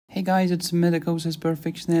Hey guys, it's Medicosis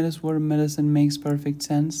Perfectionalis, where medicine makes perfect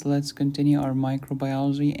sense. Let's continue our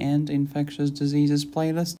microbiology and infectious diseases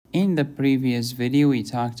playlist. In the previous video, we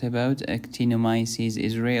talked about actinomyces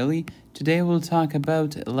israeli. Today we'll talk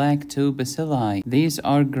about Lactobacilli. These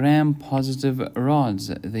are gram-positive rods.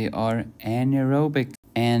 They are anaerobic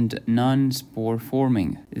and non-spore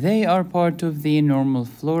forming. They are part of the normal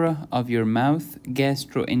flora of your mouth,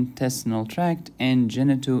 gastrointestinal tract, and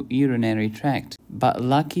genitourinary tract. But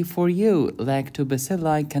lucky for you,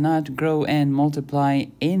 Lactobacilli cannot grow and multiply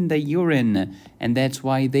in the urine, and that's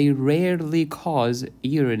why they rarely cause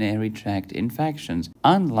urinary tract infections,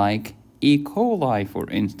 unlike E. coli, for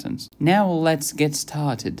instance. Now let's get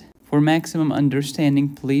started. For maximum understanding,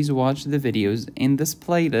 please watch the videos in this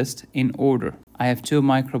playlist in order. I have two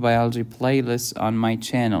microbiology playlists on my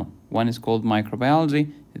channel. One is called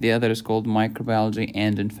Microbiology, the other is called Microbiology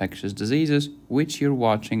and Infectious Diseases, which you're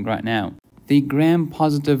watching right now. The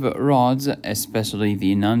gram-positive rods, especially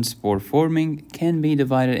the non-spore forming, can be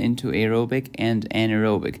divided into aerobic and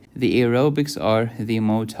anaerobic. The aerobics are the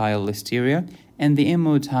motile listeria and the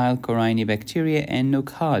immotile corynebacteria and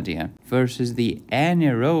nocardia, versus the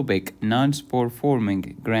anaerobic non-spore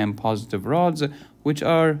forming gram-positive rods, which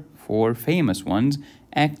are four famous ones: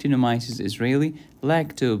 actinomyces israeli,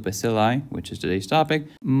 Lactobacilli, which is today's topic,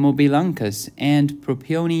 mobiluncus, and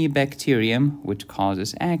propionibacterium, which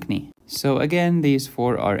causes acne. So again, these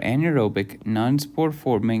four are anaerobic, non-spore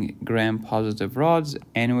forming gram-positive rods,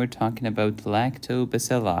 and we're talking about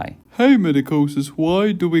Lactobacilli. Hey Medicosis,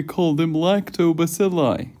 why do we call them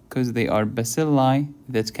Lactobacilli? Because they are bacilli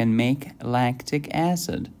that can make lactic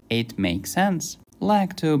acid. It makes sense.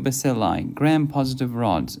 Lactobacilli, gram-positive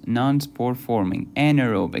rods, non-spore forming,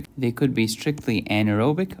 anaerobic. They could be strictly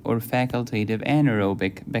anaerobic or facultative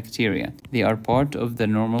anaerobic bacteria. They are part of the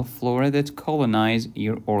normal flora that colonize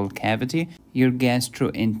your oral cavity, your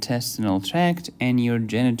gastrointestinal tract, and your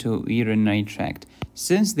genitourinary tract.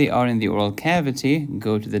 Since they are in the oral cavity,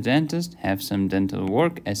 go to the dentist, have some dental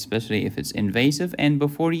work, especially if it's invasive, and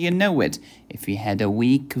before you know it, if you had a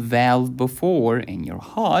weak valve before in your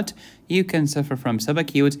heart, you can suffer from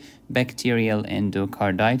subacute bacterial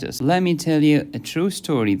endocarditis. Let me tell you a true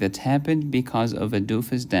story that happened because of a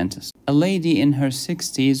doofus dentist. A lady in her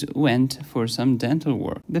 60s went for some dental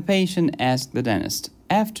work. The patient asked the dentist,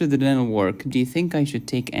 "After the dental work, do you think I should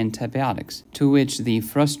take antibiotics?" To which the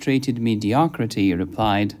frustrated mediocrity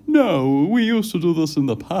replied, No, we used to do this in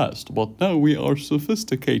the past, but now we are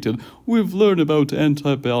sophisticated. We've learned about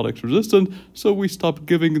antibiotic resistance, so we stopped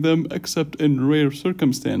giving them except in rare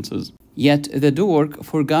circumstances. Yet the dork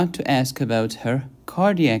forgot to ask about her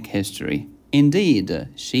cardiac history. Indeed,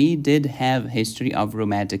 she did have history of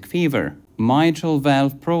rheumatic fever, mitral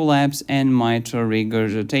valve prolapse, and mitral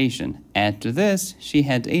regurgitation. Add to this, she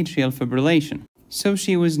had atrial fibrillation. So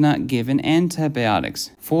she was not given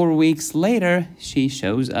antibiotics. 4 weeks later, she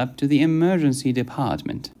shows up to the emergency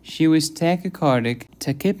department. She was tachycardic,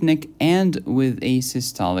 tachypnic, and with a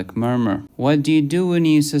systolic murmur. What do you do when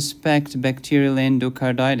you suspect bacterial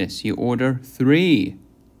endocarditis? You order 3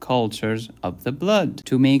 cultures of the blood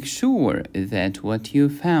to make sure that what you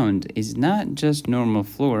found is not just normal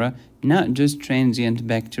flora, not just transient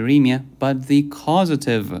bacteremia, but the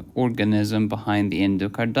causative organism behind the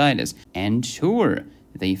endocarditis. And sure,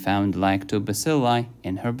 they found Lactobacilli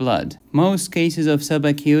in her blood. Most cases of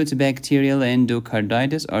subacute bacterial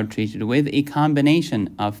endocarditis are treated with a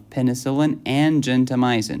combination of penicillin and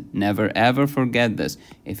gentamycin. Never ever forget this.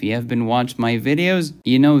 If you have been watching my videos,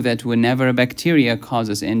 you know that whenever a bacteria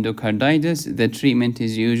causes endocarditis, the treatment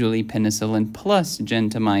is usually penicillin plus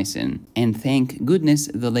gentamycin. And thank goodness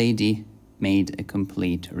the lady made a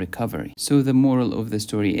complete recovery. So the moral of the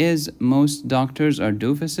story is, most doctors are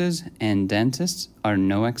doofuses and dentists are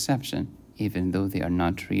no exception, even though they are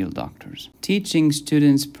not real doctors. Teaching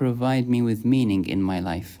students provide me with meaning in my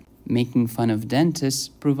life. Making fun of dentists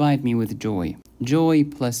provide me with joy. Joy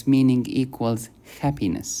plus meaning equals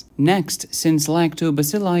happiness. Next, since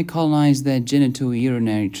Lactobacilli colonize the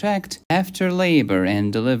genitourinary tract, after labor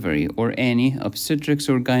and delivery or any obstetrics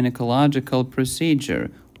or gynecological procedure,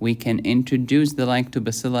 we can introduce the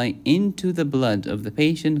Lactobacilli into the blood of the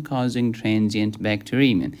patient, causing transient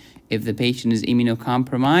bacteremia. If the patient is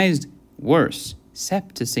immunocompromised, worse,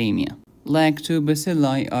 septicemia.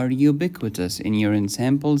 Lactobacilli are ubiquitous in urine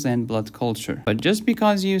samples and blood culture. But just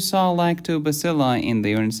because you saw Lactobacilli in the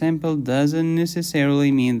urine sample doesn't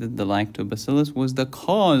necessarily mean that the Lactobacillus was the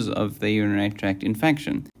cause of the urinary tract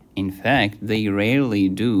infection. In fact, they rarely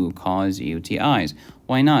do cause UTIs.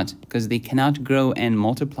 Why not? Because they cannot grow and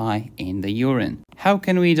multiply in the urine. How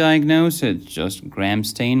can we diagnose it? Just gram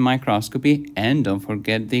stain microscopy, and don't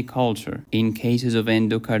forget the culture. In cases of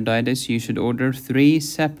endocarditis, you should order 3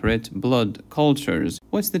 separate blood cultures.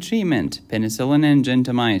 What's the treatment? Penicillin and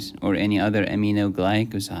gentamycin, or any other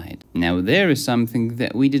aminoglycoside. Now there is something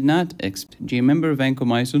that we did not expect. Do you remember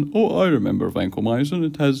vancomycin? Oh, I remember vancomycin.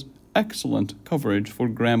 It has excellent coverage for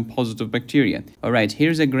gram-positive bacteria. Alright,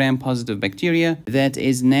 here's a gram-positive bacteria that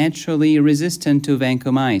is naturally resistant to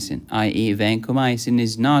vancomycin, i.e. vancomycin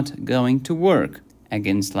is not going to work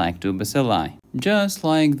against lactobacilli. Just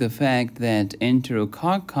like the fact that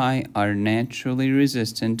enterococci are naturally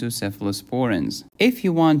resistant to cephalosporins. If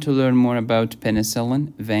you want to learn more about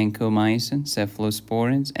penicillin, vancomycin,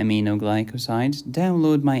 cephalosporins, aminoglycosides,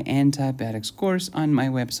 download my antibiotics course on my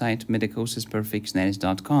website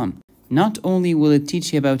medicosisperfectionalis.com. Not only will it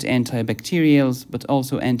teach you about antibacterials, but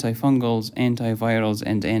also antifungals, antivirals,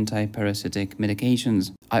 and antiparasitic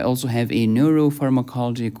medications. I also have a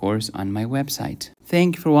neuropharmacology course on my website.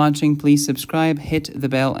 Thank you for watching. Please subscribe, hit the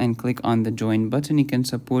bell, and click on the join button. You can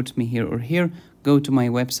support me here or here. Go to my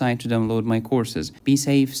website to download my courses. Be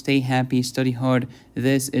safe, stay happy, study hard.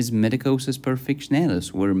 This is Medicosis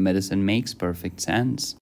Perfectionalis, where medicine makes perfect sense.